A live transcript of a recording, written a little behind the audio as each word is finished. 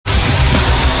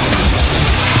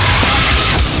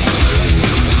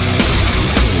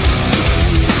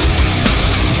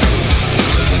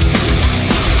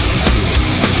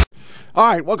All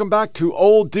right, welcome back to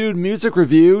Old Dude Music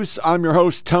Reviews. I'm your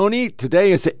host, Tony.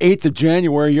 Today is the 8th of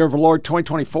January, year of the Lord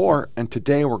 2024, and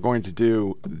today we're going to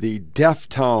do the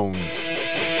Deftones.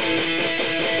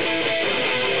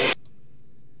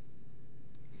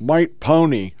 White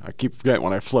Pony. I keep forgetting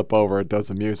when I flip over, it does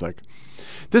the music.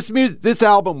 This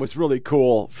album was really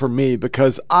cool for me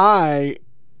because I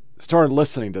started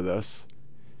listening to this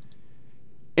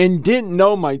and didn't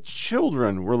know my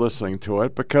children were listening to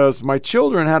it because my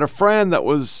children had a friend that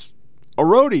was a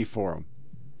roadie for them.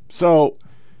 So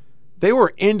they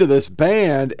were into this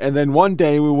band, and then one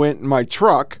day we went in my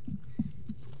truck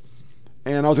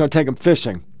and I was going to take them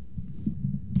fishing.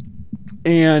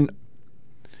 And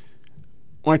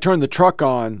when I turned the truck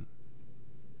on,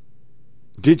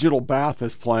 Digital Bath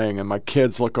is playing, and my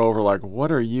kids look over like,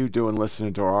 "What are you doing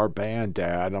listening to our band,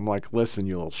 Dad?" I'm like, "Listen,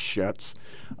 you little shits.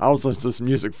 I was listening to this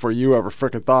music before you ever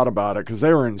freaking thought about it," because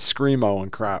they were in Screamo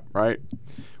and crap, right?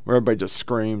 Where everybody just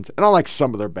screamed. And I like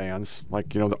some of their bands, like,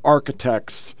 the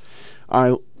Architects.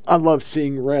 I love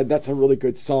Seeing Red. That's a really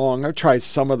good song. I've tried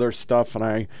some of their stuff,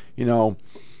 and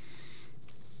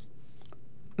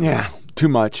too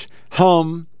much.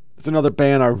 Hum is another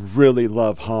band I really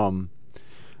love. Hum.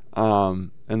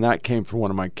 And that came from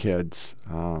one of my kids.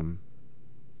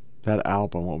 That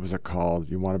album, what was it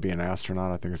called? You Want to Be an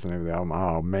Astronaut, I think is the name of the album.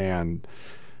 Oh man,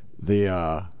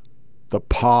 the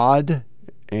Pod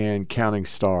and Counting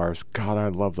Stars. God, I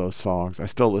love those songs. I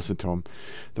still listen to them.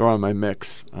 They're on my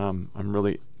mix. I'm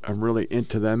really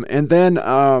into them. And then,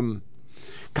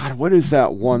 God, what is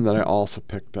that one that I also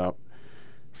picked up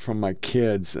from my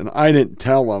kids? And I didn't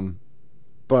tell them,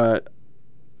 but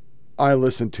I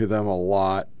listened to them a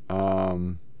lot.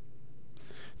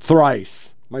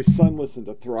 Thrice. My son listened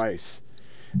to Thrice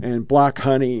and Black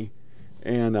Honey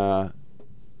and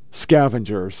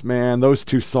Scavengers. Man, those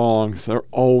two songs are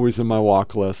always in my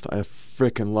walk list. I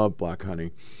freaking love Black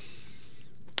Honey.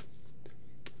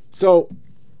 So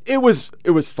it was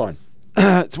fun.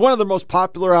 It's one of the most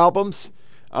popular albums.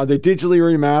 They digitally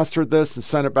remastered this and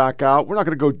sent it back out. We're not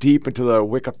going to go deep into the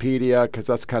Wikipedia because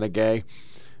that's kind of gay.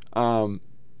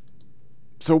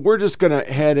 So we're just going to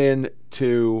head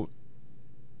into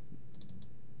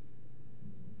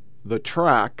the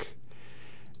track.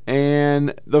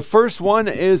 And the first one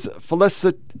is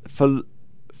Felicita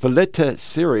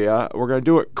Syria. We're going to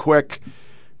do it quick.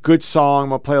 Good song. I'm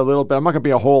going to play a little bit. I'm not going to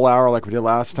be a whole hour like we did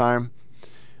last time.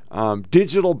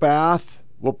 Digital Bath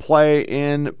will play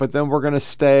in, but then we're going to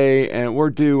stay and we'll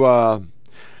do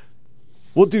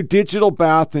Digital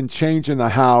Bath and Change in the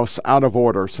House out of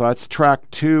order. So that's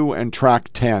track 2 and track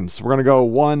 10. So we're going to go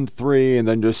 1, 3, and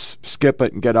then just skip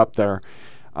it and get up there.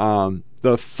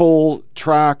 The full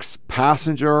tracks,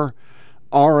 Passenger,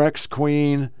 RX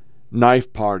Queen,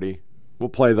 Knife Party. We'll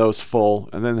play those full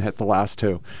and then hit the last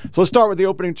two. So let's start with the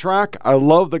opening track. I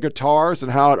love the guitars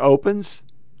and how it opens.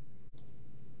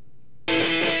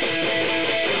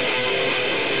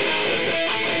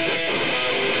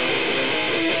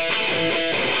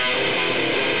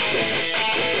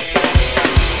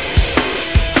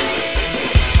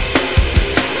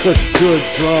 Such good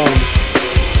drums.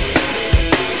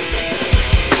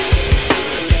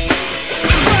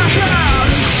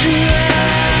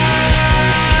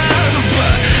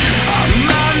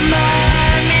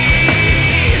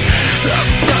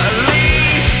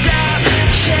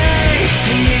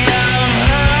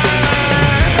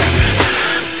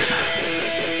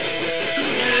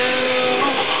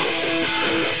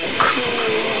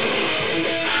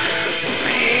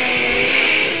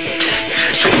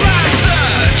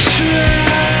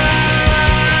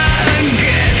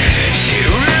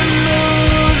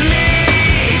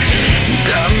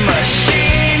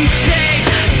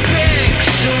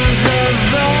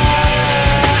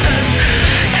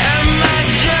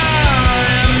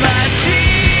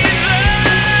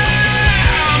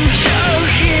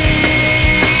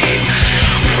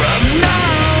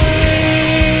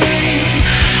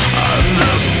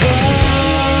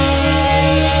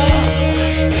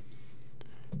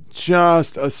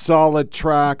 Just a solid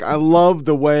track. I love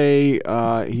the way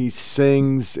he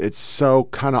sings. It's so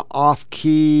kind of off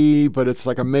key, but it's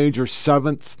like a major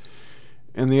seventh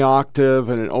in the octave,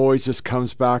 and it always just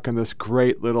comes back in this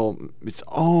great little, it's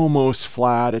almost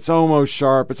flat, it's almost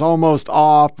sharp, it's almost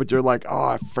off, but you're like, oh,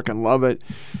 I freaking love it.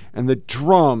 And the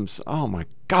drums, oh my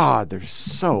God, they're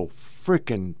so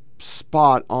freaking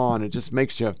spot on. It just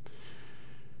makes you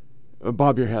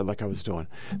bob your head like I was doing.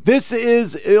 This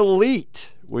is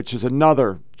Elite, which is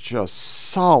another just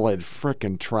solid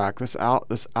freaking track. This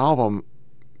album,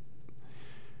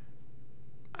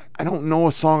 I don't know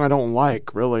a song I don't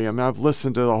like, really. I mean, I've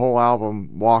listened to the whole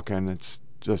album walking. It's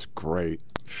just great.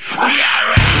 We are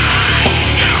right.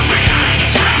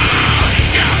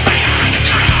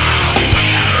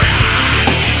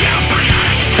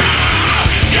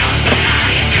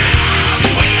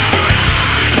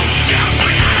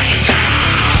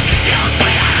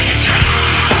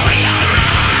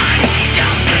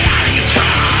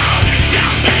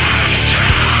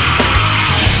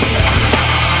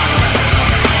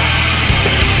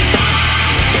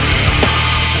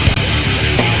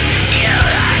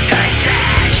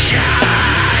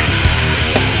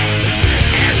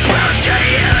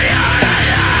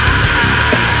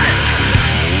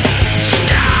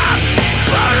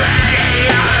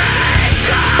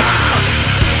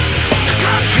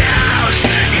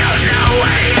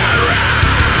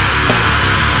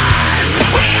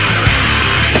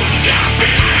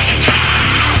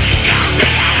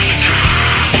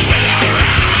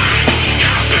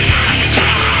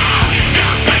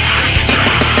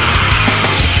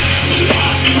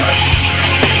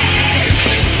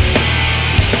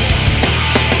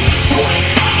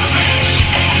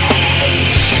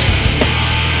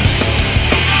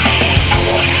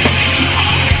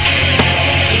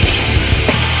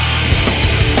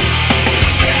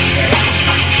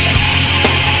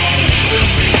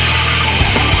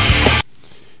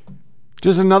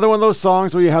 Just another one of those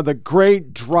songs where you have the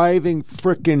great driving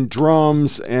frickin'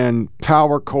 drums and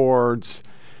power chords.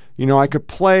 You know, I could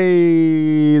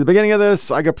play the beginning of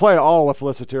this. I could play all of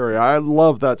Feliciteria. I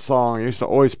love that song. I used to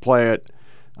always play it.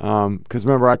 Because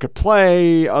remember, I could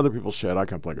play other people's shit. I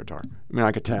couldn't play guitar. I mean,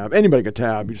 I could tab. Anybody could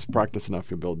tab. You just practice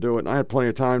enough, you'll be able to do it. And I had plenty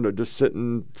of time to just sit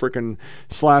and freaking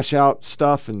slash out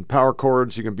stuff and power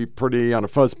chords. You can be pretty on a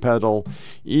fuzz pedal.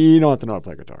 You don't have to know how to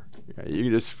play guitar. Yeah, you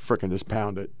can just freaking just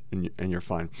pound it, and you're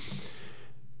fine.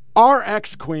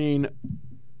 RX Queen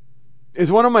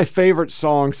is one of my favorite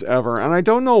songs ever, and I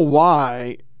don't know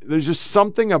why. There's just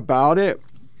something about it.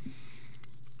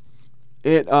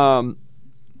 It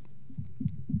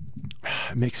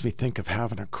makes me think of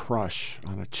having a crush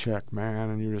on a chick, man,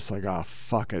 and you're just like, oh,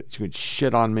 fuck it. She could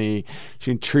shit on me.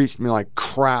 She treats me like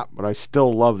crap, but I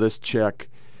still love this chick.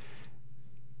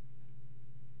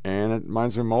 And it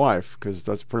reminds me of my life, because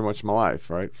that's pretty much my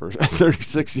life, right? For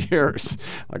 36 years.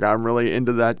 Like, I'm really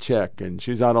into that chick, and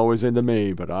she's not always into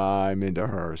me, but I'm into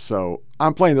her. So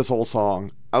I'm playing this whole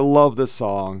song. I love this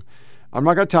song. I'm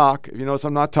not going to talk. If you notice,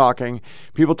 I'm not talking.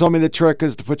 People told me the trick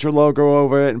is to put your logo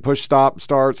over it and push stop,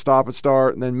 start, stop, and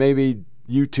start, and then maybe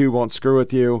YouTube won't screw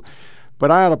with you. But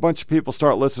I had a bunch of people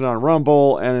start listening on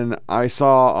Rumble, and I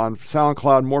saw on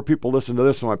SoundCloud more people listen to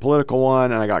this than my political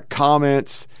one, and I got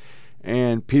comments,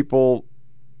 and people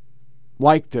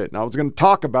liked it. And I was going to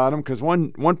talk about them because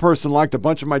one person liked a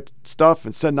bunch of my stuff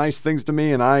and said nice things to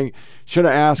me, and I should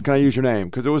have asked, can I use your name?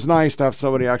 Because it was nice to have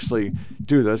somebody actually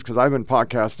do this, because I've been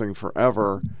podcasting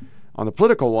forever on the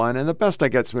political one, and the best I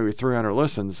get is maybe 300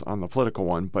 listens on the political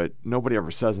one, but nobody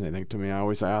ever says anything to me. I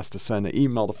always ask to send an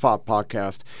email to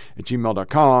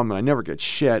foppodcast@gmail.com, and I never get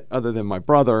shit other than my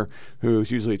brother, who's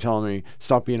usually telling me,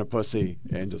 stop being a pussy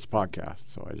and just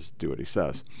podcast. So I just do what he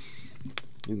says.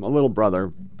 He's my little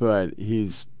brother, but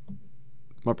he's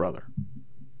my brother.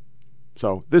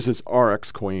 So this is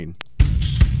RX Queen.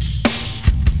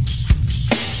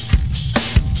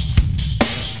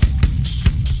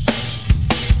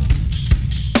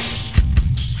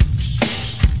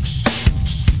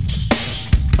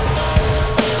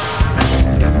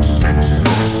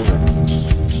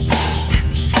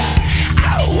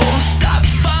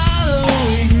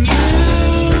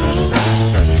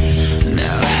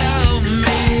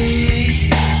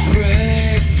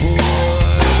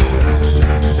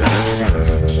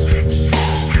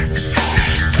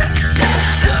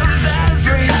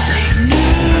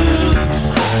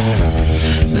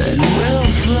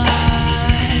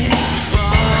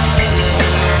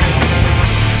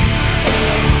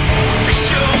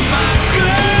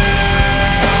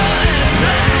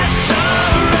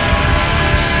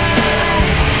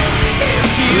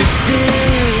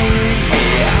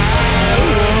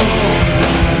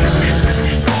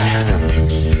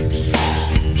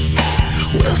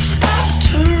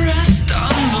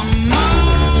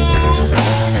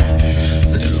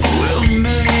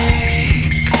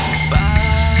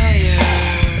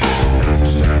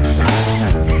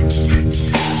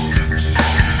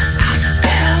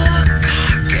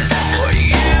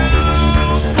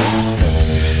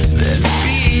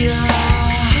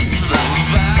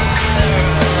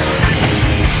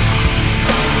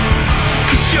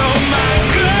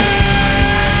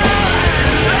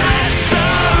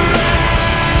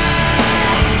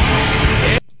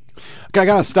 I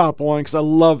gotta stop one because I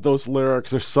love those lyrics.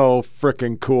 They're so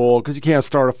freaking cool, because you can't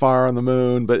start a fire on the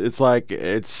moon, but it's like,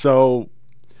 it's so,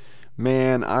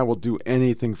 man, I will do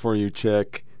anything for you,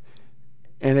 chick.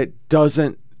 And it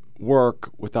doesn't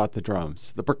work without the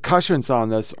drums. The percussions on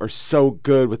this are so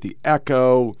good with the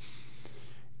echo.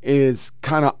 It is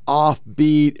kind of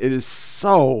offbeat. It is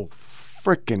so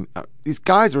freaking, these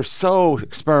guys are so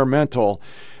experimental.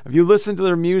 If you listen to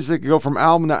their music, you go from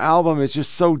album to album, it's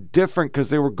just so different because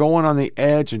they were going on the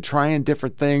edge and trying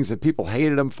different things, and people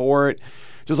hated them for it.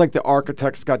 Just like the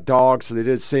Architects got dogs, so they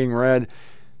did Seeing Red.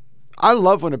 I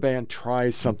love when a band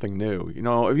tries something new. You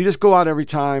know, if you just go out every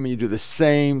time and you do the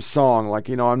same song, like,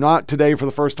 you know, I'm not today for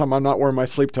the first time, I'm not wearing my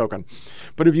sleep token.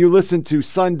 But if you listen to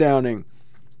Sundowning,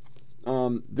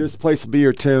 This Place Will Be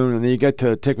Your Tune, and then you get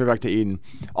to Take Me Back to Eden.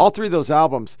 All three of those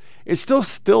albums, it's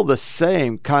still the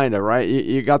same kind of, right?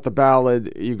 You got the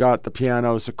ballad, you got the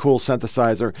piano, it's a cool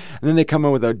synthesizer, and then they come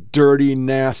in with a dirty,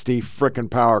 nasty frickin'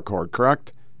 power chord,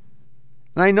 correct?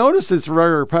 And I notice it's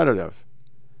very repetitive.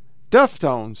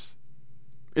 Deftones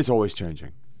is always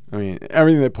changing. I mean,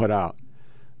 everything they put out,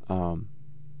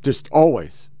 just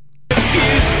always.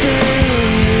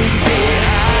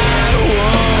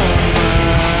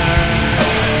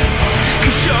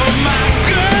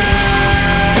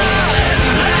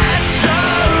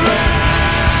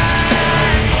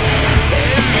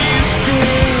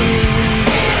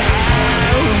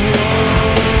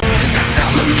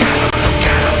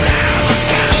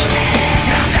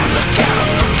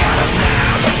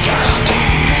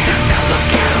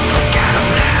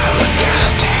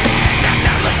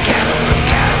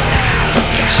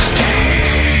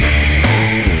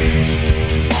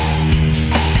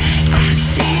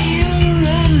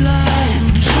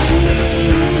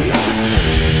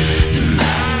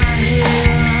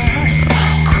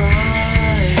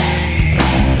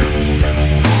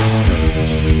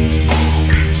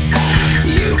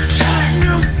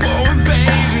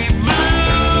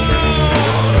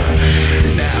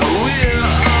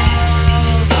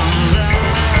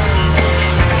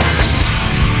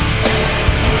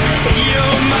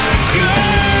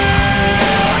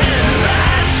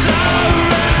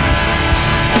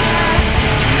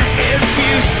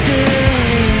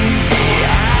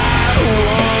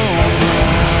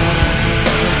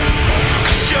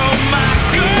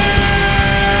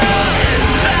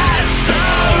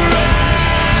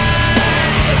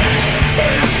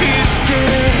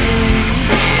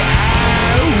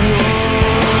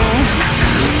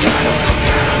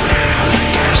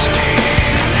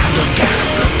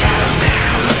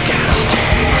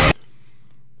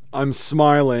 I'm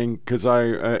smiling because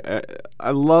I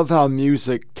love how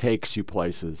music takes you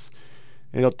places.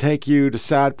 It'll take you to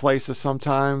sad places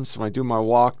sometimes. When I do my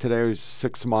walk today, it was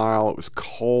 6 Mile. It was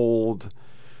cold,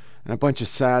 and a bunch of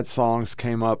sad songs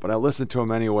came up, but I listened to them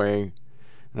anyway.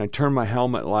 And I turned my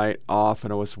helmet light off,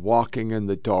 and I was walking in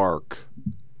the dark,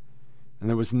 and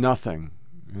there was nothing,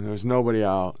 and there was nobody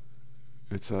out.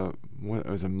 It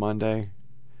was a Monday.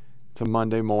 It's a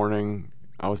Monday morning.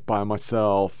 I was by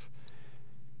myself,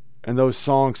 and those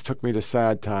songs took me to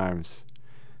sad times.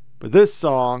 But this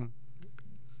song,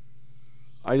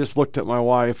 I just looked at my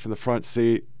wife in the front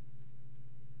seat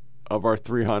of our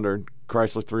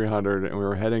Chrysler 300, and we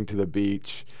were heading to the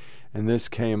beach, and this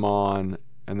came on,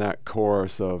 and that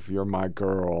chorus of "You're my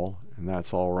girl, and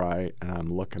that's all right," and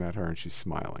I'm looking at her, and she's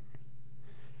smiling.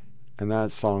 And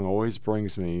that song always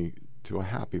brings me to a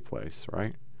happy place,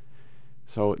 right?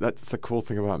 So that's the cool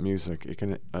thing about music. It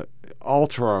can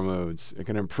alter our moods. It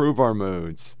can improve our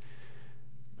moods.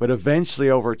 But eventually,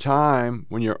 over time,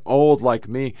 when you're old like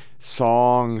me,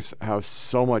 songs have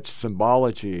so much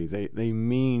symbology. They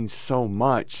mean so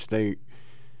much. They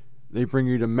bring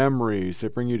you to memories. They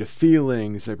bring you to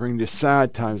feelings. They bring you to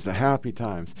sad times, to happy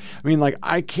times. I mean, like,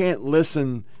 I can't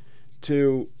listen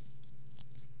to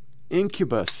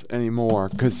Incubus anymore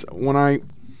because when I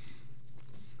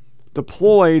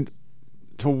deployed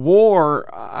to war,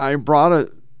 I brought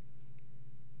a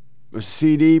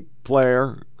CD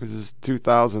player because it's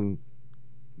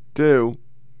 2002.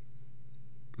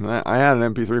 I had an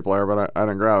MP3 player, but I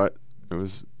didn't grab it. It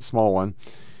was a small one.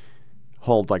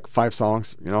 Hold like 5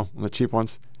 songs, the cheap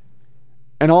ones.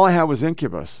 And all I had was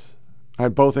Incubus. I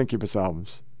had both Incubus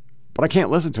albums. But I can't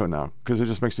listen to it now because it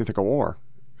just makes me think of war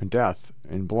and death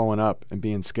and blowing up and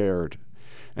being scared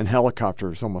and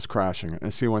helicopters almost crashing and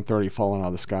a C-130 falling out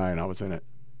of the sky, and I was in it.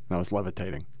 And I was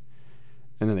levitating.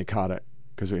 And then they caught it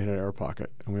because we hit an air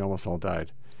pocket and we almost all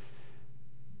died.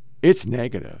 It's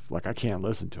negative. Like, I can't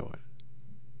listen to it.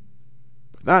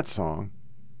 But that song,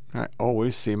 I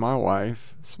always see my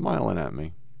wife smiling at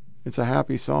me. It's a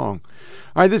happy song.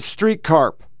 All right, this Street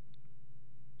Carp.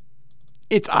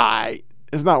 It's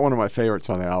not one of my favorites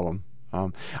on the album.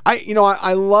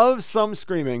 I love some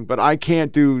screaming, but I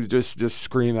can't do just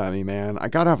scream at me, man. I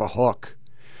gotta have a hook.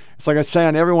 It's like I say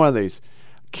on every one of these.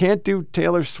 Can't do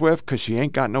Taylor Swift because she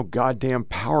ain't got no goddamn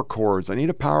power chords. I need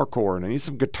a power chord. I need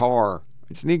some guitar.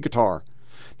 I just need guitar,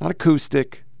 not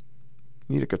acoustic.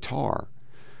 I need a guitar.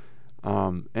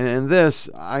 And in this,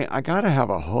 I gotta have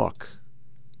a hook.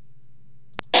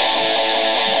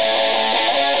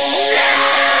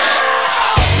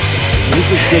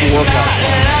 This is good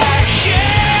workout.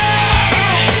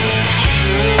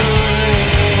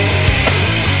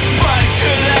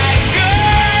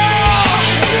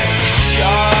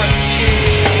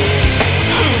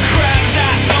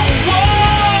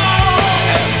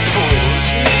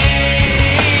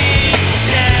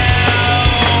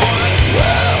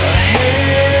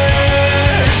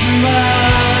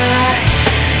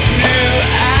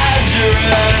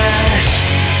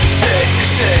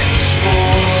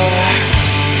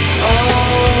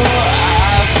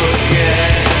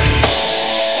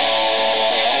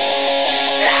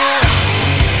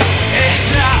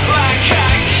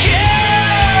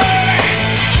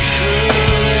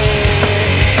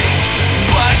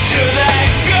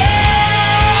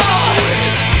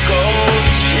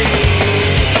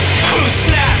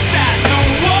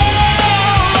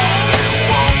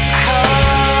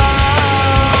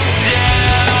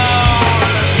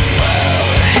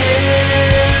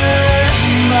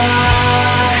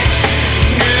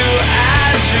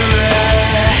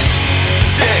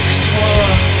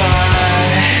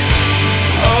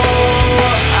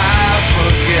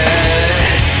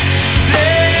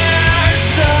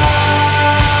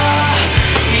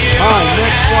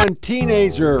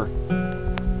 Teenager.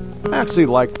 I actually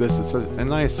like this. It's a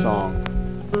nice song.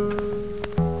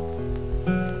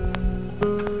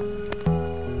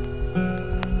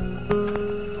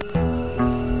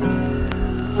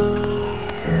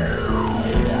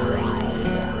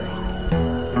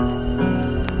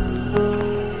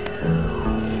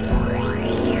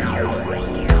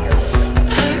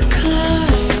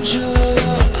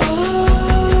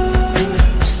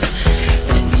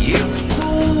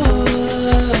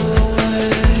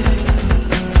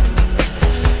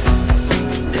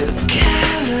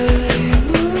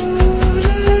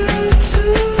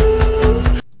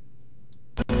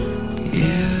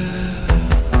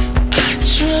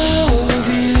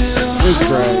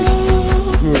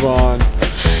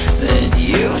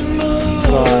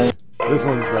 This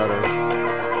one's better.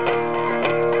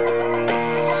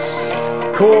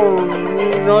 Cool.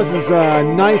 This is a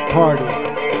Knife Party.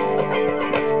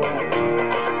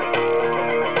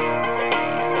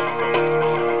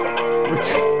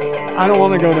 I don't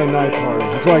want to go to a night party.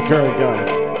 That's why I carry a gun.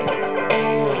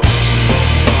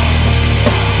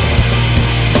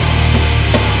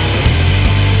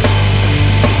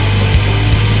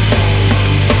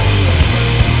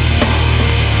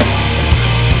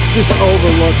 Just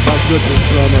overlook how good this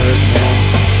drummer is, man.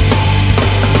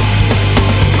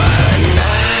 My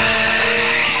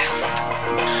knife,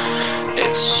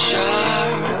 it's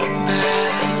sharp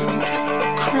and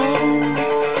cruel.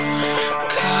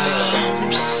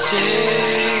 Come see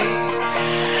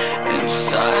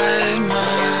inside my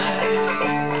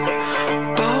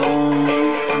bones.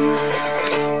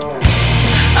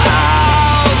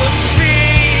 All the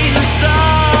fiends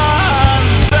on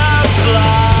the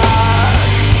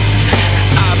block.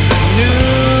 I'm the new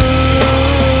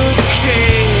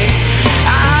king.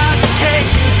 I'll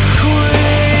take the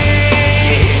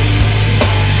queen.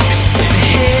 Sit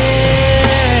here.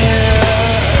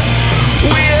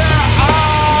 We're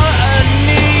all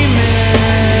anemic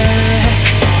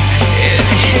in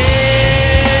here.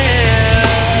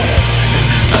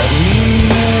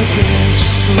 Anemic and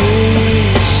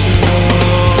sweet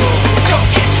soul. Don't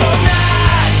get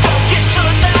tonight, don't get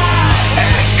tonight.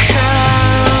 And coming.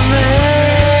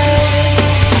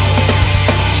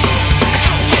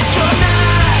 Don't get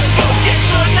tonight, don't get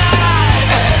tonight.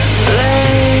 And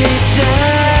lay down.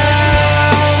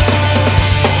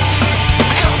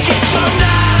 Don't get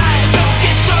tonight, don't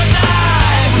get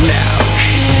tonight. Now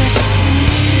kiss me.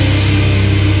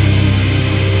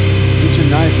 Get your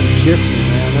knife and kiss me,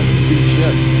 man. That's some deep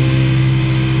shit.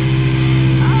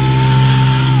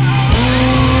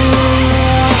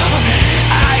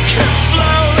 I could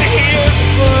float here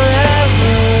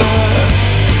forever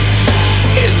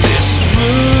in this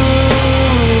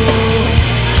room.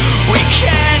 We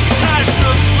can't touch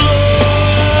the floor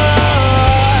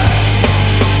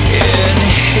in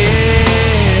here.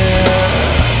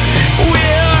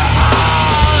 We're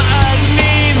all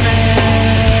anemic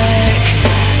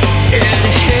in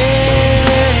here.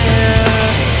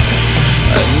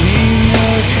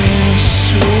 Anemic and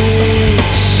sweet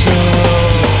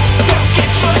soul. Don't get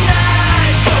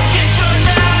tonight, don't get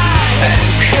tonight. And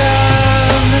coming.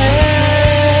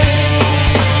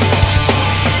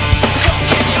 Don't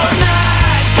get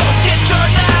tonight, don't get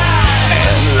tonight.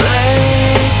 And lay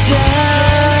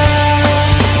down.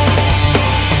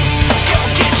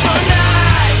 Don't get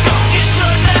tonight, don't get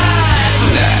tonight.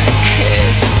 Now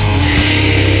kiss me.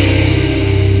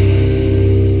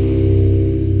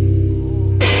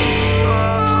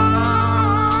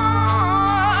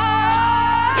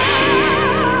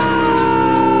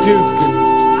 Dude,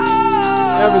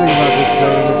 everything about this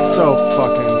band is so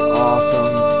fucking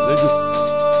awesome. They're just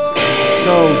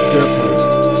so different.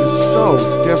 Just so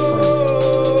different.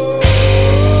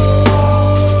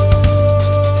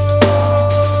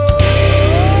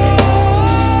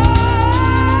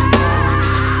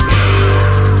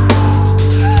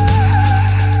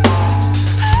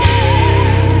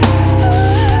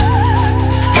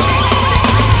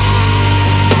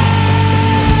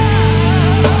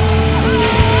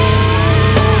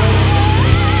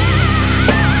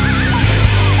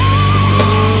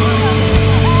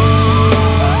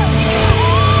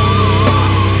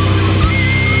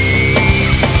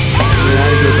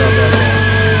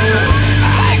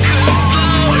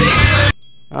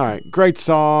 All right, great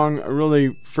song. I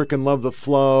really freaking love the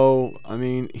flow. I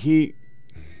mean,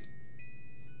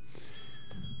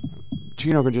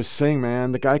 Gino can just sing,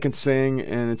 man. The guy can sing,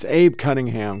 and it's Abe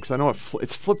Cunningham, because I know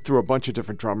it's flipped through a bunch of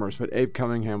different drummers, but Abe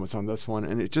Cunningham was on this one,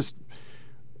 and it just...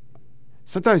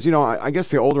 Sometimes, I guess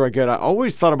the older I get, I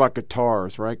always thought about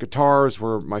guitars, right? Guitars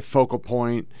were my focal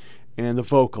point, and the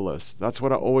vocalist. That's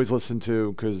what I always listened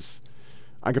to, because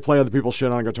I could play other people's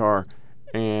shit on guitar,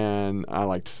 and I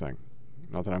like to sing.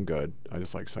 Not that I'm good. I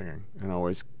just like singing. And I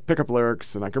always pick up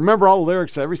lyrics. And I can remember all the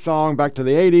lyrics to every song back to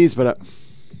the 80s. But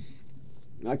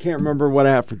I can't remember what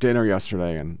I had for dinner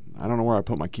yesterday. And I don't know where I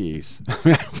put my keys. I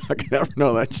mean, I can never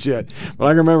know that shit. But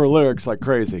I can remember lyrics like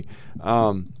crazy.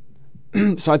 So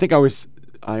I think I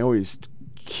always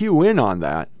cue in on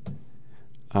that.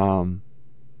 But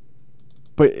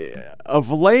of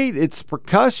late, it's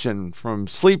percussion from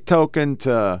Sleep Token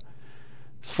to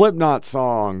Slipknot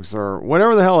songs or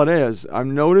whatever the hell it is.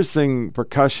 I'm noticing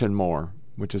percussion more,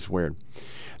 which is weird.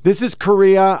 This is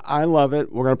Korea. I love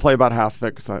it. We're going to play about half of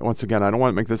it because, once again, I don't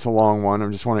want to make this a long one. I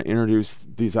just want to introduce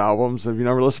these albums. If you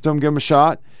never listened to them, give them a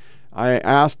shot. I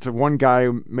asked one guy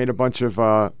who made a bunch of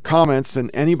comments,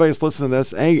 and anybody that's listening to this,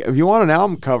 hey, if you want an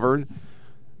album covered,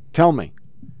 tell me.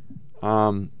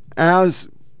 As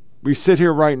we sit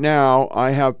here right now,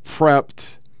 I have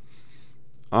prepped.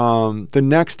 The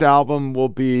next album will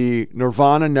be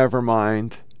Nirvana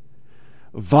Nevermind,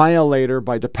 Violator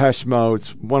by Depeche Mode. It's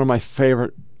one of my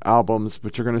favorite albums,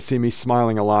 but you're going to see me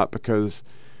smiling a lot because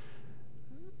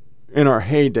in our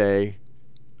heyday,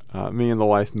 me and the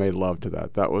wife made love to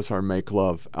that. That was our Make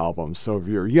Love album. So if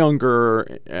you're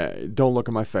younger, don't look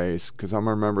at my face because I'm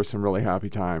going to remember some really happy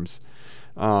times.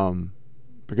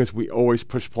 Because we always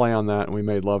pushed play on that and we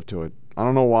made love to it. I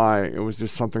don't know why. It was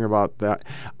just something about that.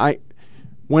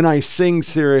 When I sing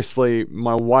seriously,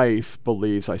 my wife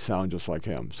believes I sound just like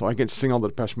him. So I can sing all the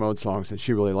Depeche Mode songs and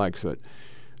she really likes it.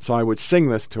 So I would sing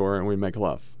this to her and we'd make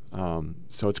love.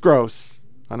 So it's gross.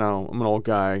 I know, I'm an old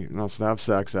guy. I'm not supposed to have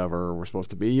sex ever. We're supposed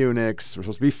to be eunuchs. We're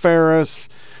supposed to be Ferris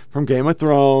from Game of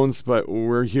Thrones, but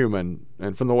we're human.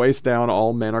 And from the waist down,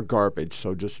 all men are garbage.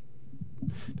 So just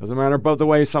doesn't matter above the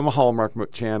waist. I'm a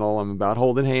Hallmark channel. I'm about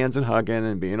holding hands and hugging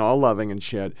and being all loving and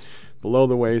shit. Below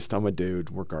the waist, I'm a dude.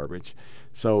 We're garbage.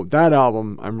 So that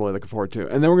album, I'm really looking forward to.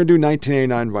 And then we're going to do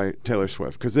 1989 by Taylor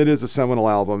Swift, because it is a seminal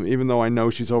album, even though I know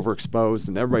she's overexposed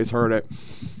and everybody's heard it.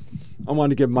 I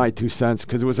wanted to give my 2 cents,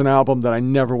 because it was an album that I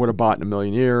never would have bought in a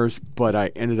million years, but I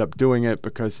ended up doing it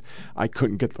because I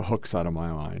couldn't get the hooks out of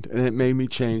my mind. And it made me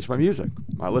change my music.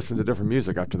 I listened to different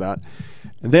music after that.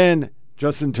 And then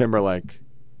Justin Timberlake,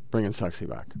 bringing Sexy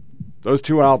back. Those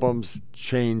 2 albums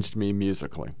changed me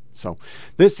musically. So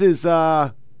this is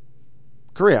Korea.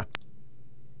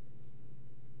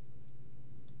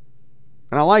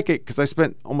 And I like it because I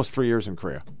spent almost 3 years in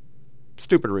Korea.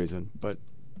 Stupid reason, but...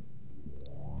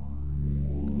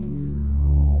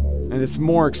 And it's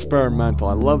more experimental.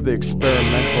 I love the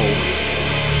experimental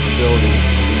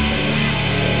ability.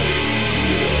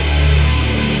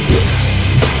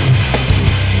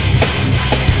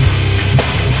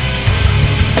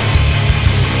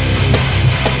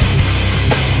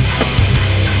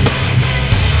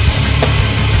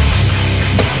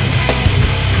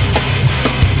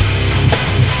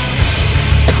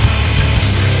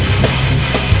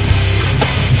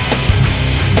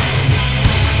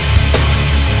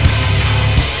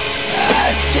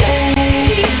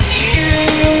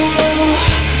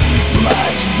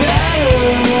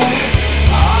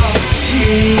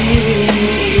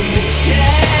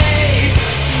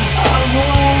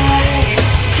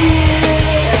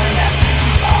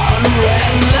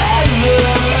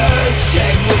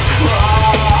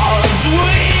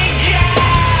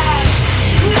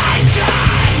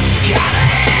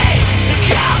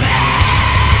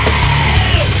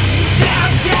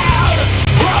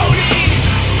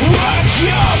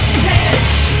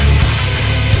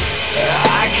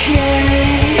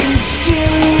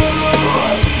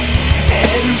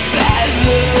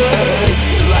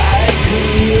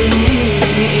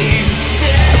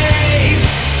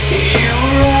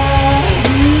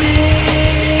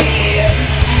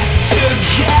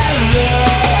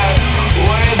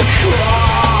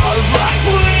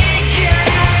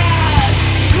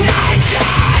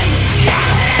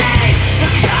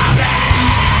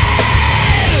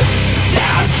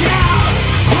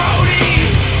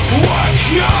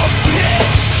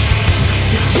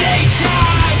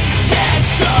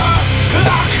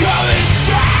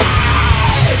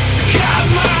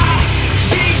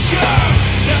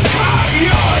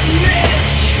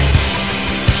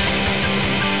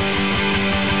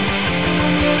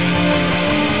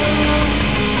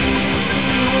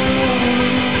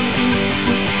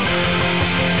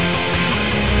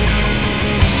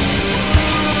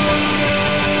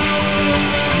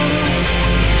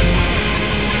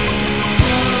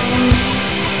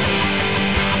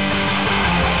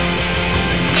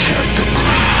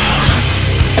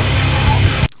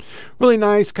 Really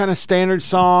nice, kind of standard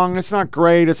song. It's not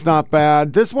great, it's not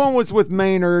bad. This one was with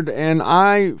Maynard, and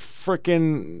we're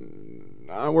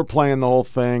playing the whole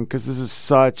thing because this is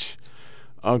such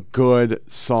a good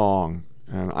song.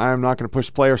 And I'm not going to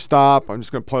push play or stop. I'm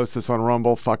just going to post this on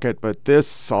Rumble. Fuck it. But this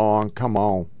song, come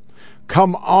on.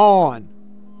 Come on.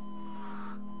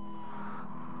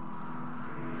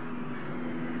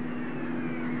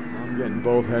 I'm getting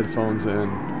both headphones in,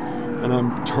 and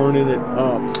I'm turning it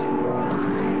up.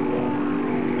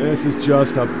 This is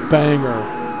just a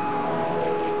banger.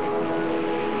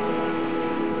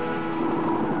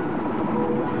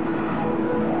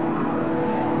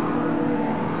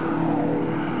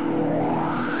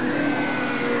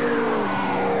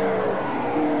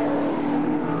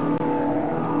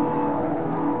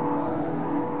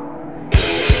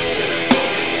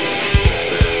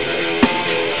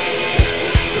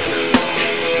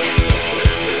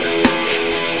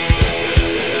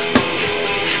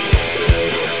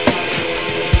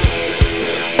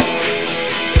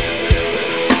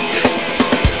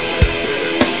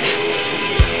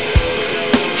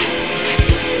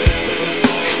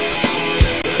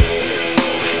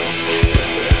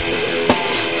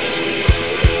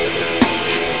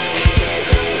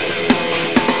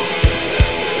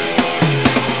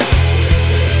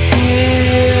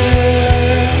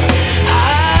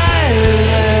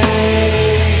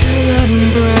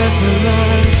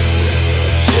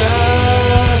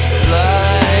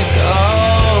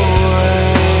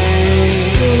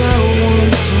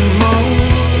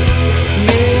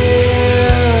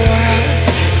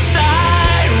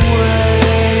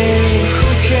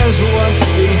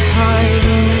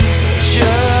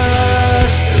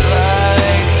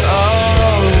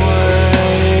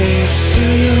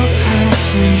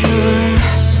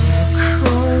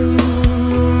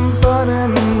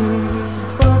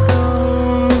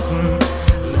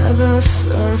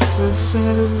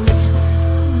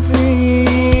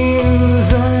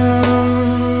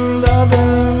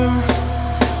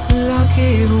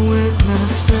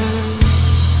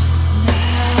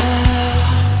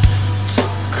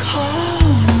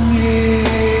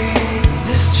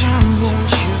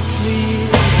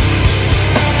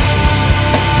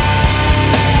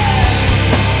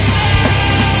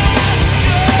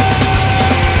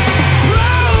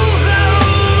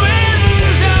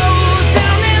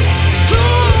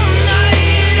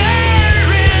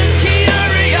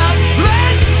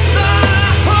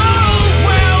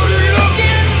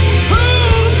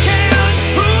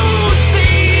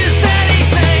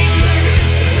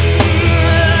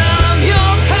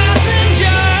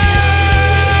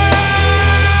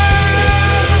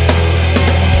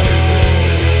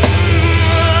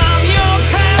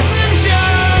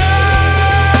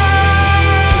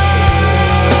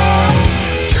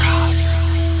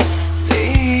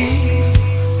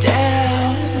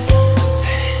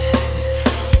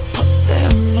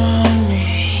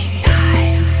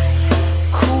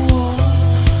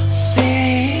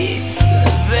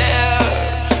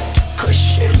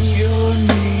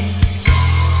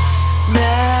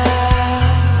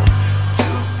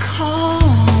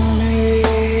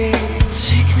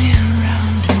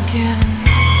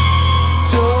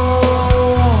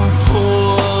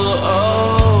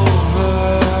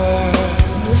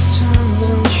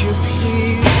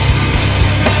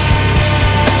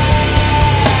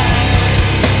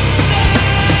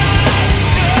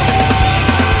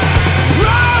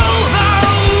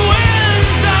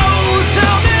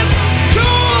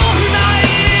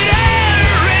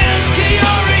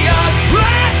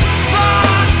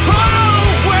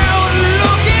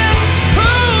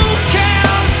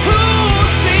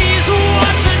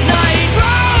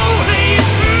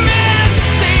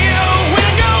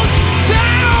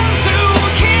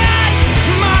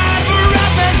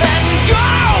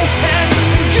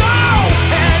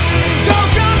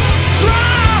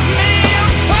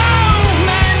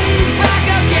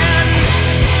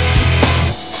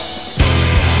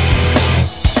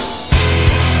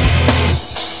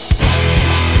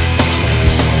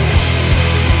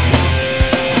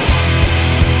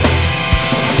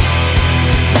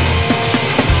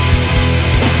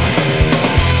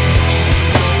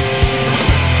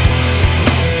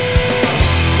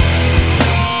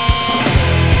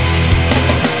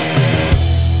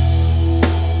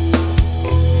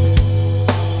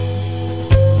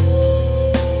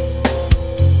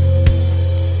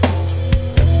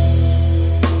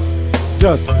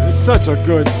 It's such a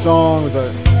good song with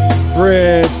a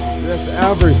bridge. That's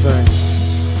everything.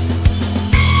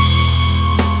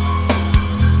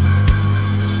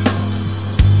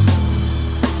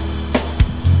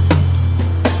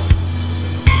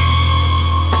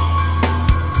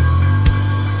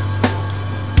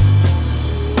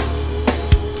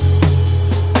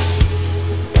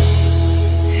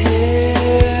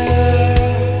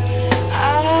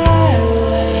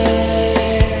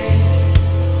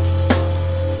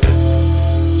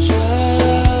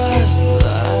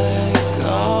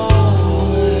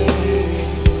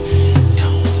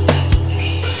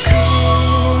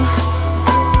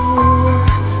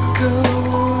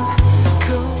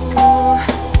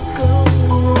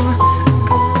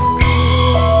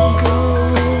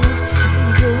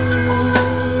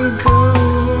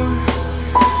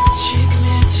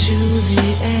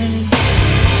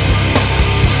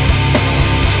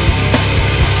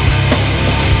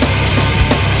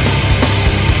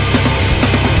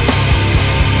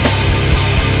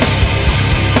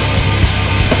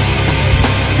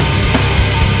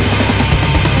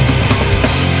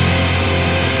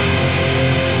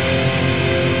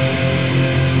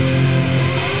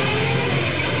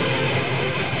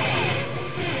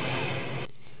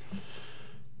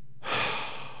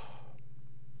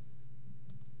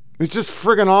 It's just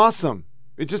friggin' awesome.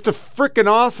 It's just a frickin'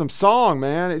 awesome song,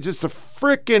 man. It's just a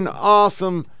frickin'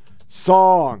 awesome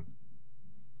song.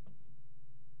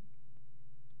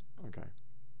 Okay.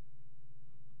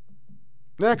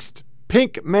 Next,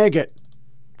 Pink Maggot.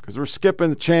 Because we're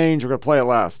skipping the change. We're going to play it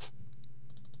last.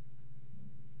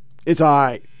 It's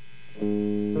alright.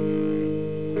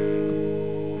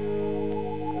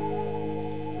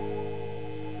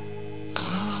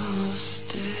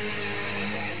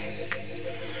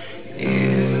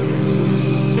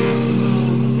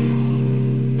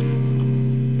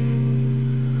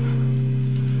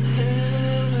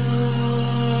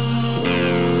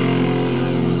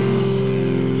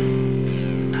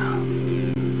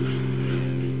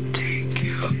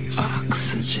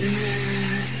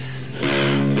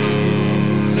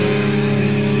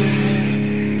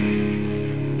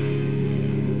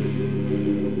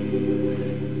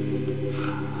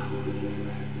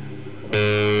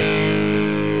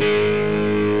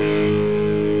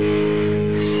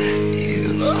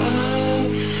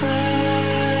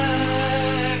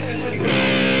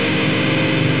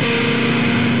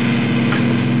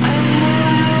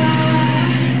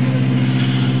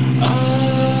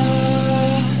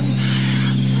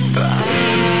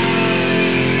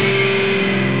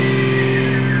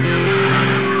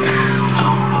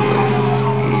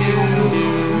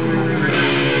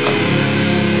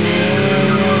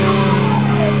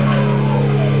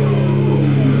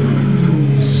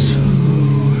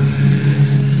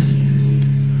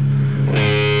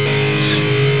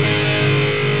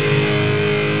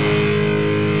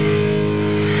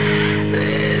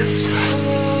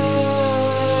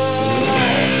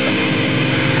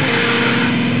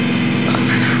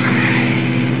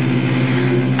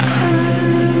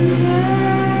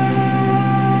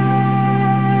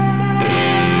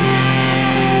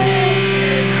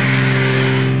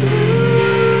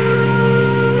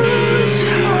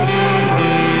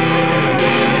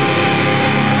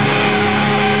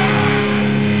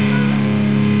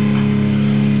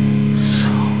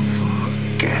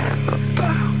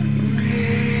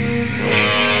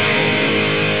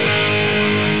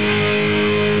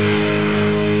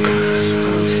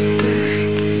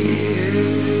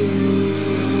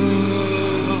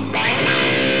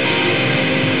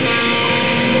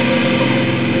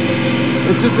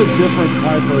 It's just a different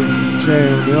type of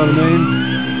jam, you know what I mean?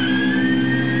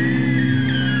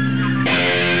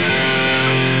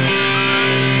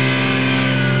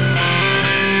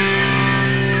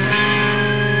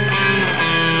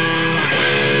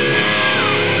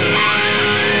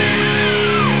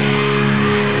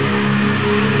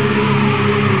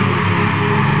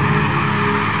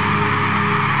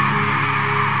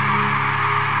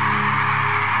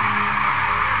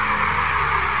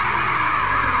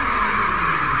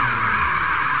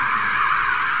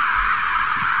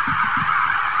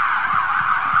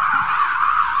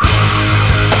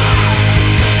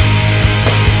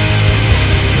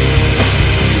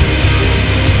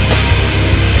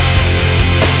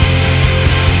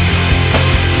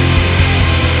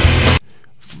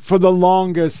 For the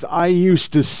longest, I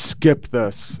used to skip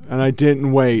this, and I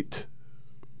didn't wait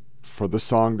for the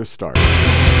song to start.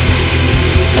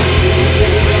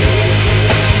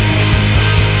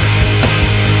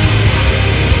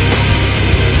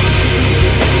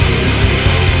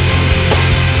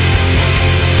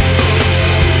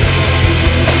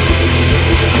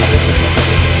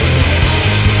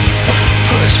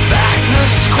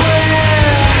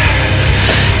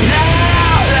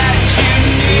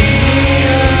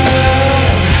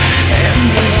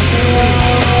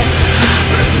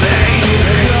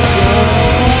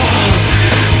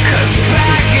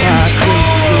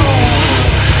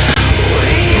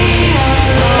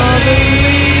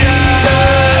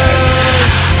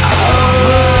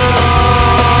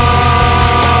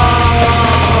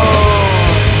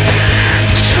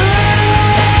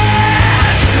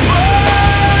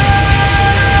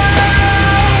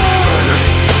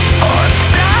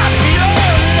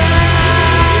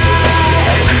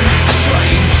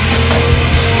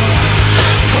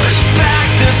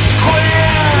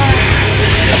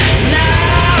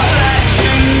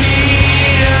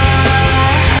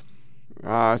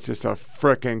 it's just a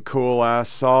freaking cool ass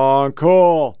song.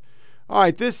 Cool. All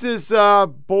right, this is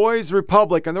Boys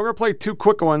Republic, and then we're gonna play two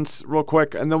quick ones real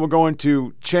quick, and then we'll go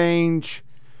into Change,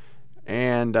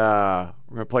 and we're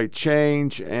gonna play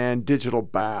Change and Digital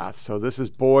Bath. So this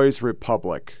is Boys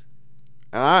Republic,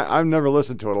 and I've never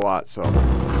listened to it a lot, so it's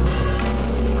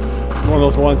one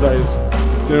of those ones I just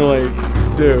didn't really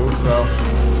do. So.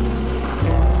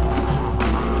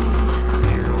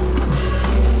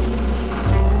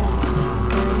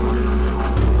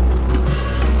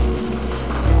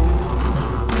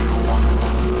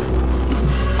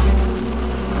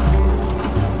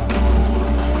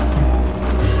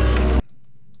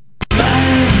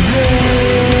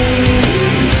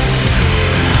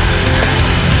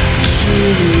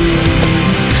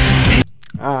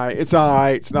 It's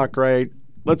alright. It's not great.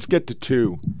 Let's get to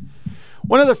two.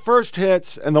 One of the first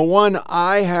hits, and the one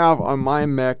I have on my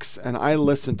mix and I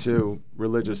listen to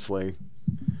religiously,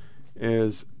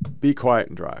 is Be Quiet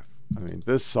and Drive. I mean,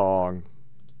 this song,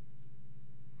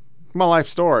 my life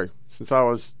story since I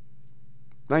was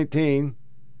 19.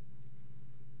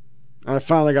 And I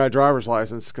finally got a driver's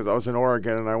license because I was in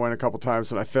Oregon and I went a couple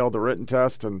times and I failed the written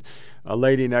test. And a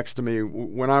lady next to me,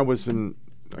 when I was a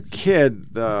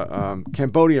kid, the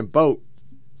Cambodian boat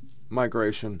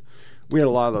migration, we had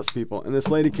a lot of those people. And this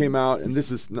lady came out, and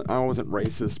I wasn't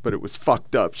racist, but it was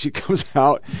fucked up. She comes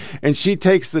out and she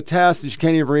takes the test and she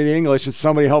can't even read English, and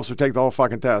somebody helps her take the whole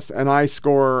fucking test. And I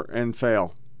score and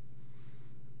fail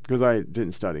because I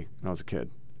didn't study when I was a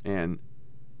kid. And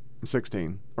I'm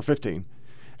 16 or 15.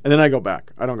 And then I go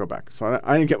back. I don't go back. So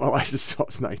I didn't get my license until I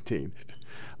was 19.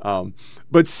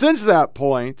 But since that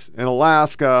point in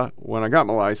Alaska, when I got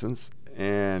my license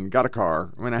and got a car,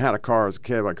 I mean, I had a car as a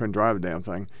kid, but I couldn't drive a damn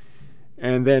thing.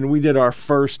 And then we did our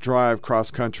first drive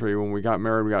cross country when we got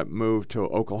married. We got moved to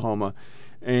Oklahoma,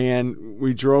 and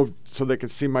we drove so they could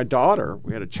see my daughter.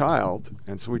 We had a child,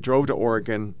 and so we drove to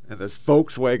Oregon in this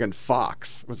Volkswagen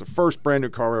Fox. It was the first brand new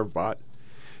car we ever bought.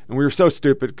 And we were so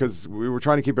stupid because we were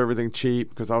trying to keep everything cheap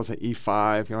because I was an E5.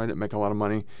 I didn't make a lot of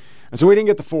money. And so we didn't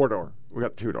get the 4-door. We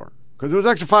got the 2-door because it was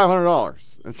extra $500.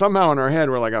 And somehow in our head,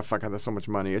 we're like, oh, fuck, I have so much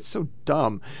money. It's so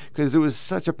dumb because it was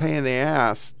such a pain in the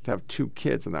ass to have two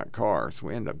kids in that car. So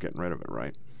we ended up getting rid of it,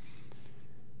 right?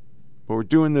 But we're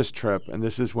doing this trip, and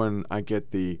this is when I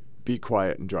get the be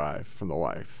quiet and drive from the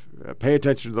wife. Pay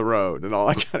attention to the road and all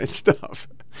that kind of stuff.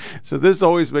 So this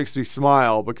always makes me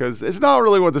smile because it's not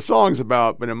really what the song's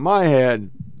about, but in my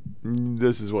head,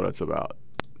 this is what it's about.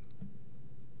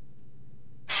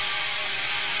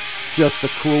 Just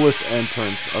the coolest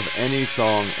entrance of any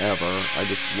song ever. I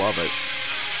just love it.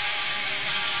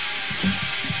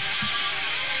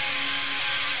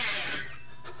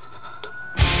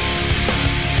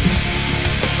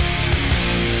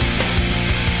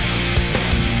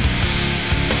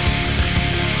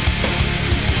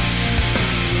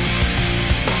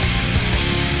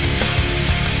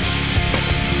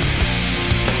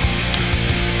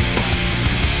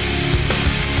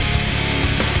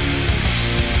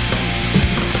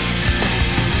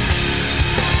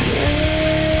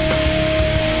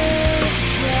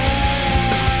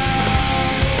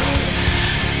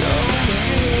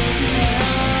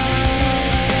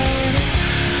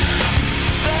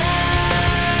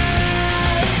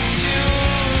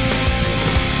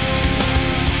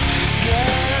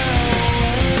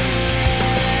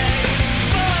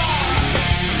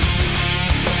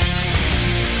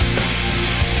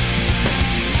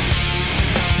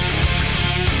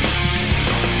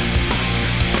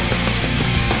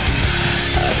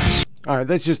 All right,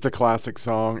 that's just a classic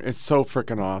song. It's so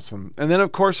freaking awesome. And then,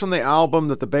 of course, from the album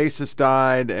that the bassist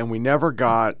died and we never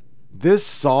got, this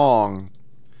song,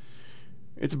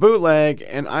 it's bootleg,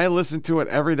 and I listen to it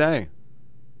every day.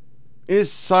 It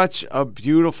is such a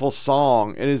beautiful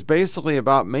song. It is basically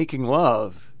about making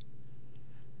love.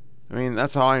 I mean,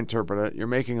 that's how I interpret it. You're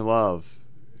making love,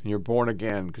 and you're born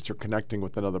again because you're connecting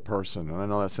with another person. And I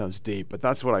know that sounds deep, but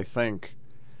that's what I think.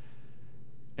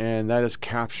 And that is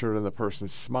captured in the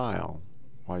person's smile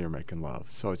while you're making love.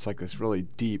 So it's like this really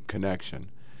deep connection.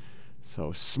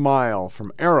 So Smile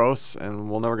from Eros, and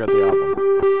we'll never get the album.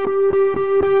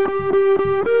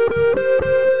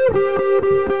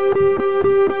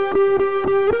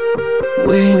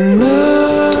 We move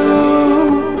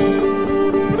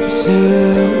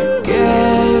together.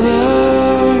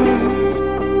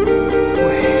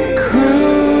 We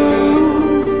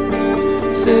cruise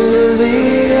to the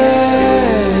end,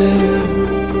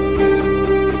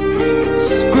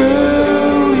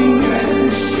 screwing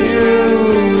and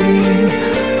shooting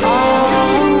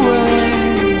our way.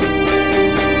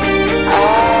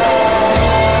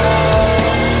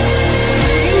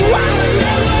 You are the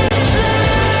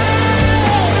revolution.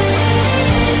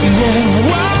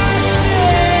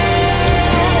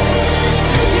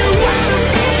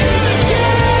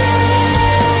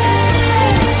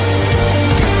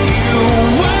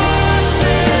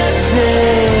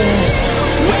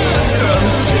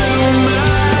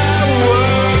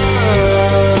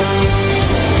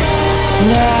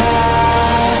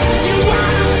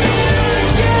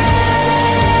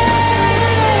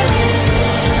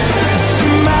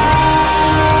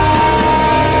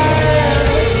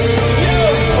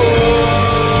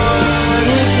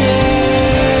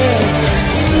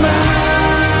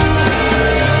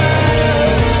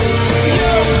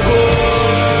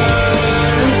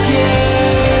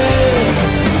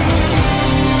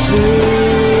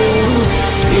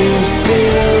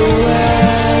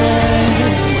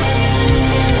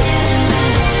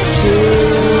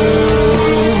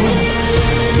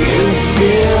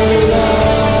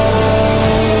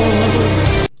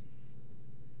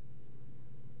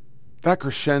 That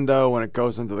crescendo when it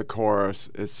goes into the chorus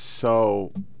is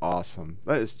so awesome.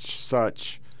 That is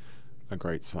such a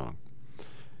great song.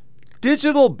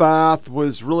 Digital Bath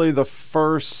was really the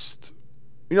first,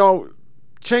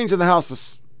 Change in the House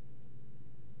of...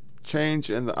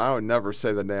 I would never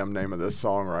say the damn name of this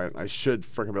song right. I should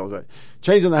freaking be able to say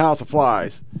Change in the House of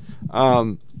Flies.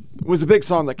 Was a big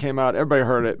song that came out. Everybody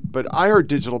heard it. But I heard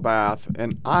Digital Bath,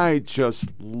 and I just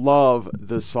love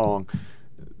this song.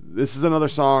 This is another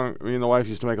song me and the wife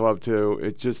used to make love to.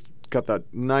 It just got that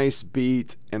nice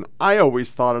beat, and I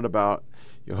always thought it about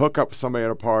you hook up with somebody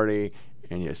at a party,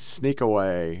 and you sneak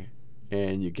away,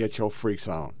 and you get your freaks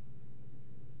on.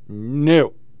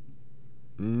 No,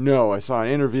 I saw an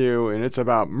interview, and it's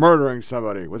about murdering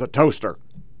somebody with a toaster.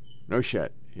 No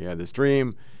shit. He had this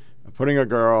dream of putting a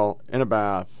girl in a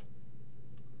bath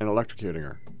and electrocuting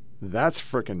her. That's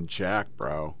freaking jack,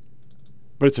 bro.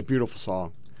 But it's a beautiful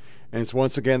song. And it's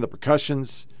once again the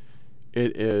percussions.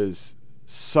 It is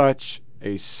such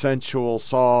a sensual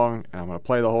song. And I'm going to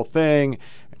play the whole thing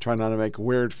and try not to make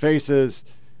weird faces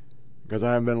because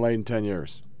I haven't been laid in 10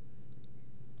 years.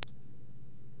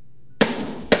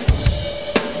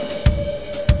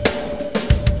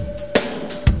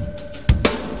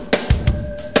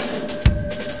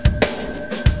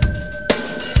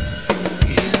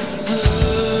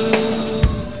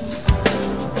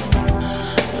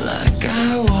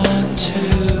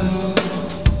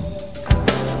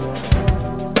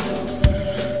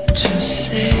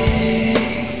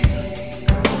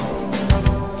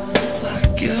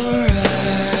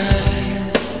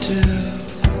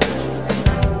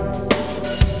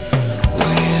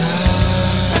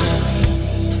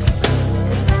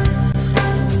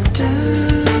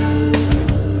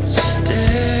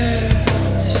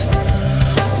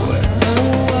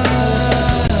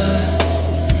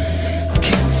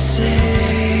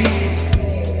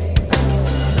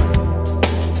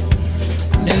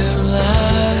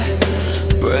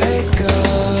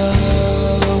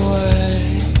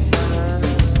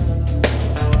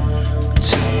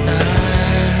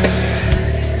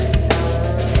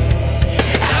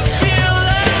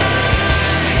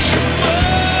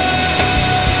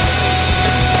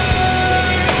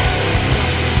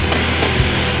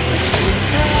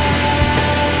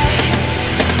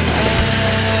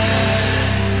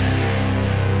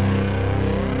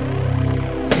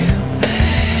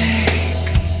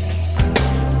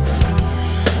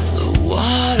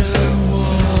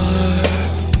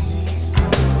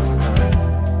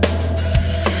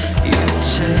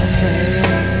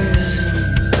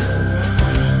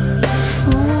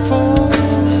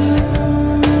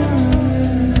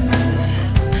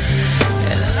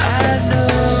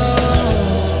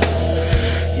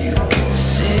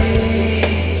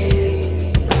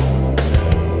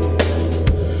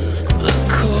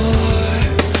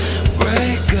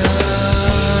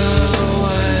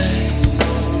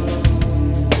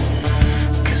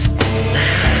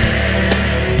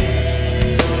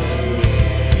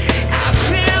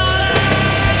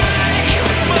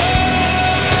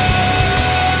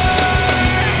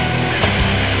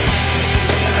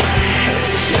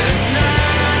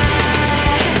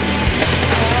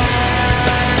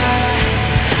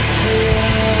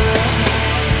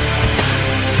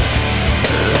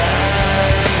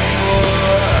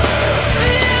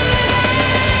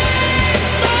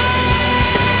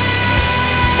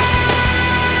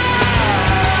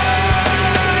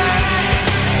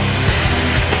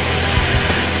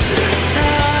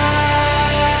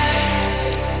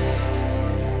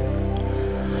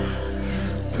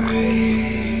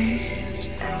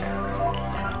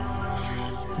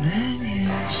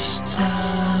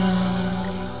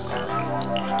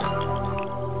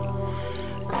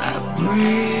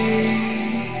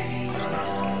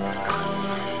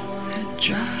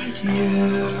 dried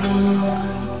you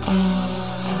up.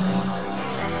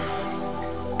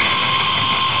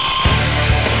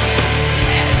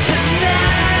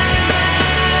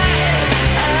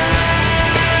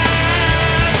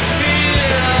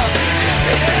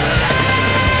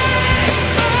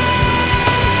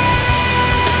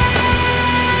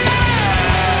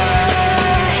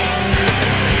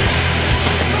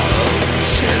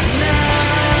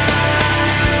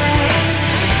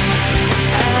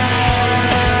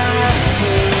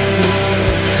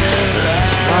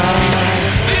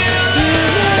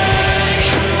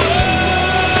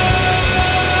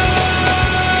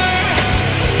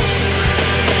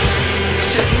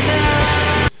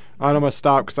 I'm going to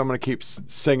stop because I'm going to keep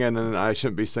singing, and I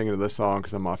shouldn't be singing to this song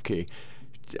because I'm off key.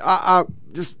 I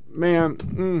just,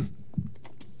 man,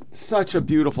 such a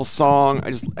beautiful song.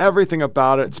 Everything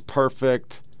about it's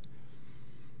perfect.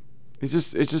 It's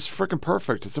just freaking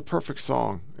perfect. It's a perfect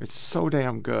song. It's so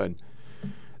damn good.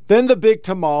 Then the Big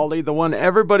Tamale, the one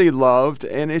everybody loved,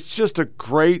 and it's just a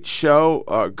great show,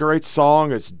 a great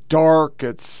song. It's dark.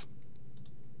 It's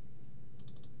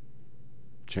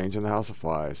Changing the House of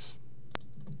Flies.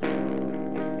 Into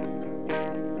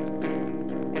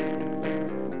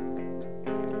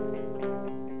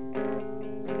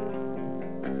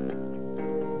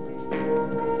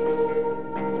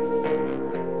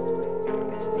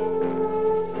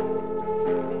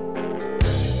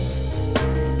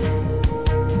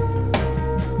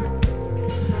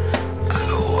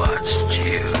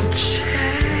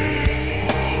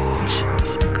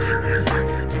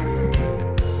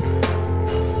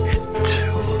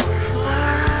a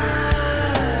fly.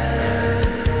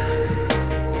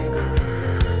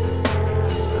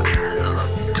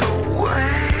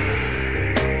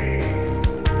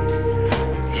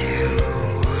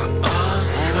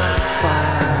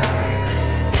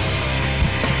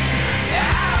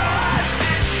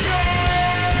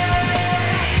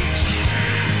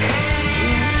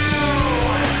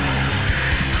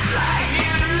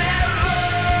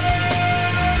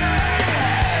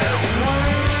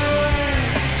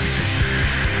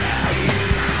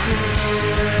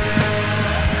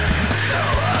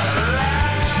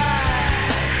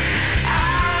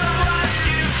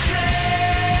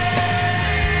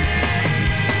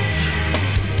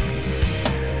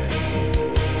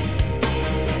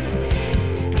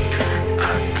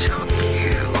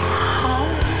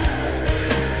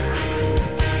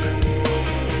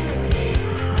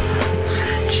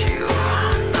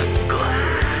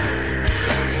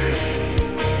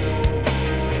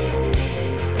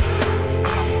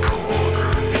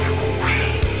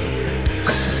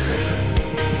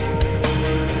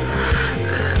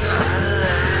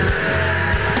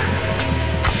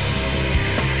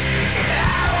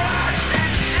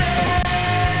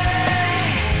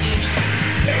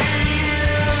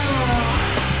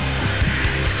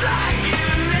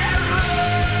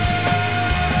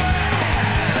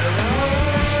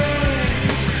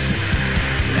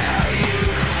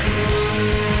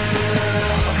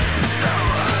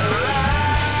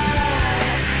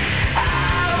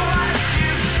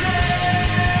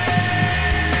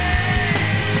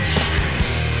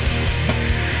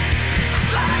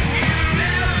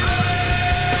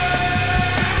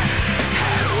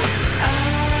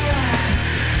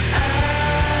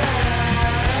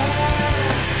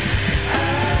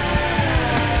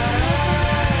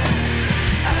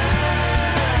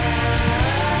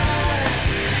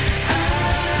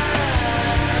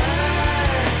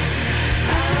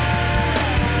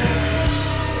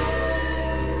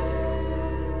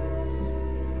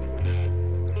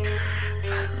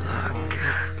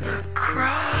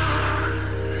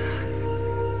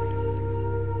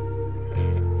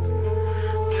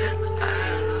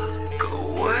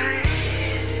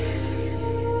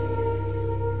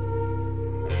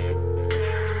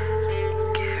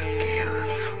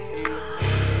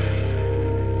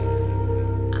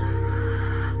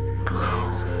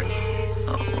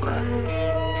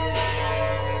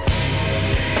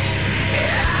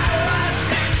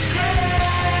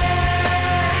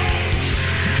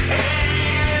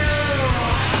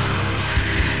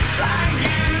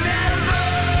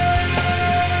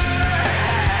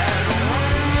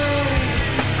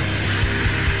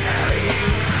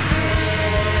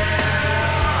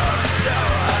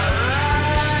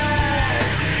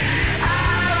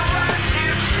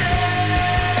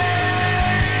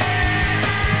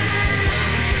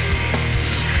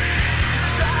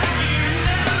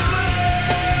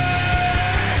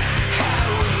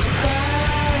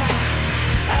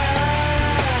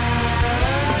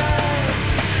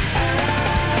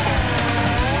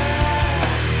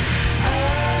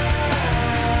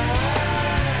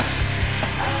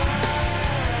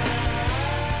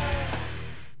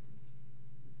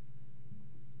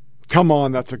 Come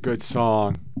on, that's a good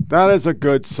song. That is a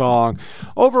good song.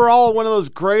 Overall, one of those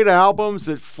great albums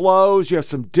that flows. You have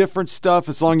some different stuff.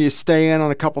 As long as you stay in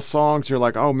on a couple songs, you're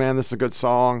like, oh man, this is a good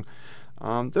song.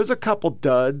 There's a couple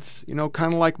duds,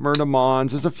 kind of like Murder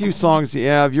Mons. There's a few songs,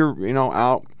 if you're,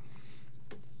 out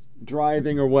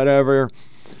driving or whatever,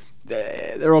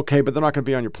 they're okay, but they're not going to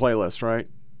be on your playlist, right?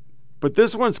 But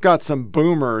this one's got some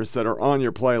boomers that are on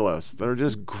your playlist. They're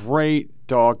just great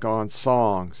doggone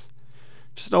songs.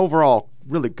 Just overall,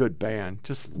 really good band.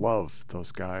 Just love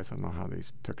those guys. I don't know how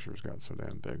these pictures got so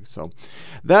damn big. So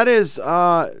that is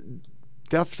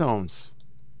Deftones,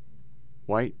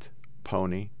 White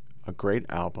Pony. A great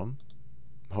album.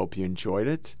 Hope you enjoyed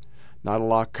it. Not a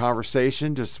lot of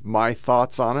conversation, just my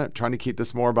thoughts on it. Trying to keep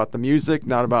this more about the music,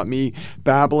 not about me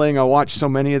babbling. I watch so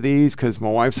many of these because my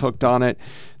wife's hooked on it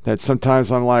that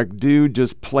sometimes I'm like, dude,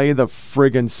 just play the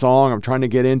friggin' song. I'm trying to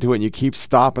get into it and you keep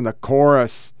stopping the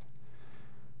chorus.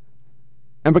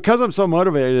 And because I'm so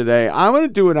motivated today, I'm going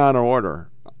to do it on order.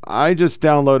 I just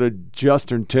downloaded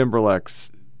Justin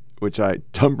Timberlake's,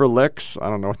 Timberlake's?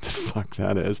 I don't know what the fuck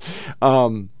that is.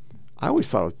 I always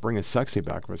thought it was Bringing Sexy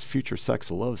Back. It was Future Sex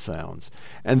Love Sounds.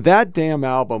 And that damn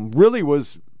album really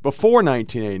was, before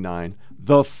 1989,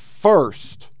 the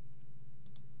first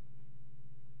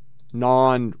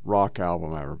non-rock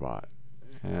album I ever bought.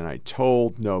 And I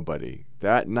told nobody.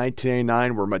 That in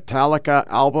 1989 were Metallica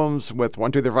albums with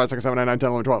 1, 2, 3, 4, 5, 6, 7, 8, 9, 10,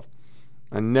 11, 12.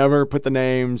 I never put the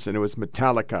names, and it was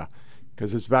Metallica.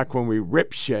 Because it's back when we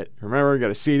rip shit. Remember, you got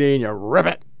a CD and you rip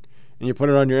it. And you put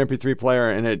it on your MP3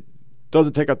 player, and it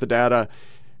doesn't take up the data,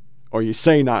 or you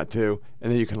say not to,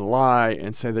 and then you can lie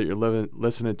and say that you're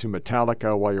listening to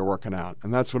Metallica while you're working out.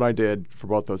 And that's what I did for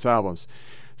both those albums.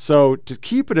 So to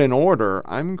keep it in order,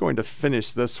 I'm going to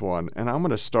finish this one, and I'm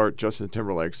going to start Justin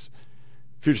Timberlake's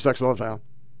Future Sex Love Sound.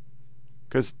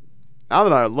 Because now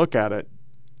that I look at it,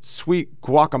 Sweet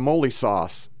Guacamole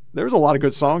Sauce, there's a lot of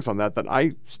good songs on that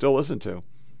I still listen to.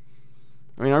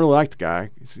 I mean, I really like the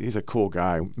guy. He's a cool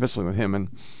guy. Messing with him and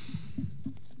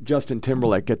Justin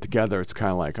Timberlake get together, it's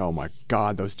kind of like, oh my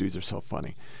God, those dudes are so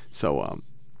funny. So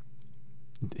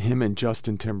him and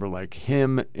Justin Timberlake,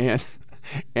 him and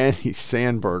Andy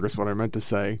Sandberg is what I meant to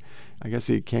say. I guess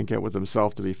he can't get with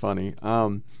himself to be funny.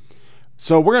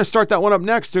 So we're going to start that one up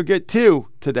next to get two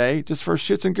today, just for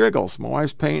shits and giggles. My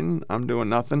wife's painting. I'm doing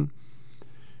nothing.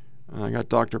 I got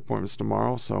doctor appointments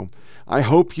tomorrow. So I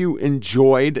hope you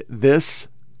enjoyed this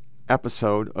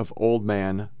episode of Old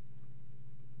Man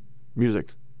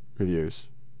Music Reviews.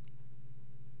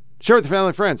 Share with your family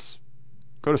and friends.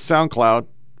 Go to SoundCloud,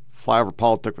 Flyover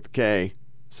PolitiK with a K.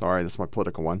 Sorry, that's my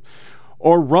political one.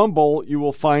 Or Rumble, you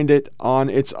will find it on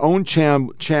its own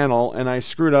channel, and I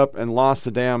screwed up and lost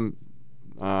the damn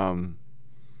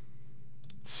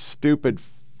stupid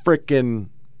frickin'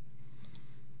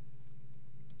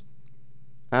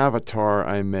 avatar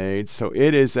I made. So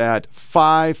it is at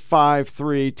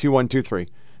 5532123.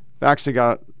 I've actually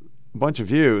got a bunch of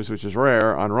views, which is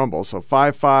rare on Rumble. So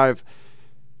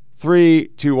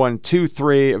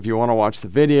 5532123 if you want to watch the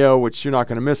video, which you're not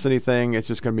going to miss anything. It's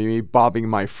just going to be me bobbing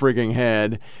my frigging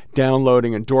head,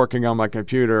 downloading and dorking on my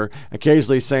computer,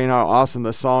 occasionally saying how awesome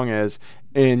the song is,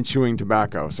 and chewing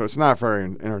tobacco. So it's not very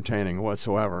entertaining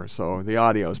whatsoever. So the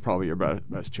audio is probably your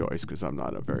best choice, because I'm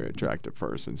not a very attractive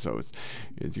person. So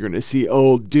you're going to see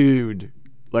old dude,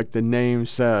 like the name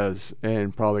says,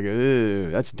 and probably go, ew,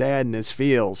 that's Dad and his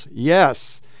feels.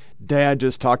 Yes, Dad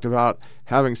just talked about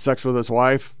having sex with his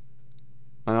wife.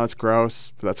 I know it's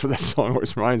gross, but that's what that song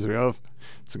always reminds me of.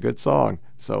 It's a good song.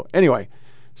 So anyway,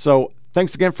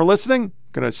 thanks again for listening.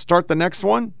 Going to start the next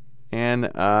one,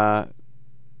 and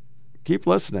keep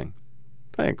listening.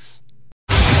 Thanks.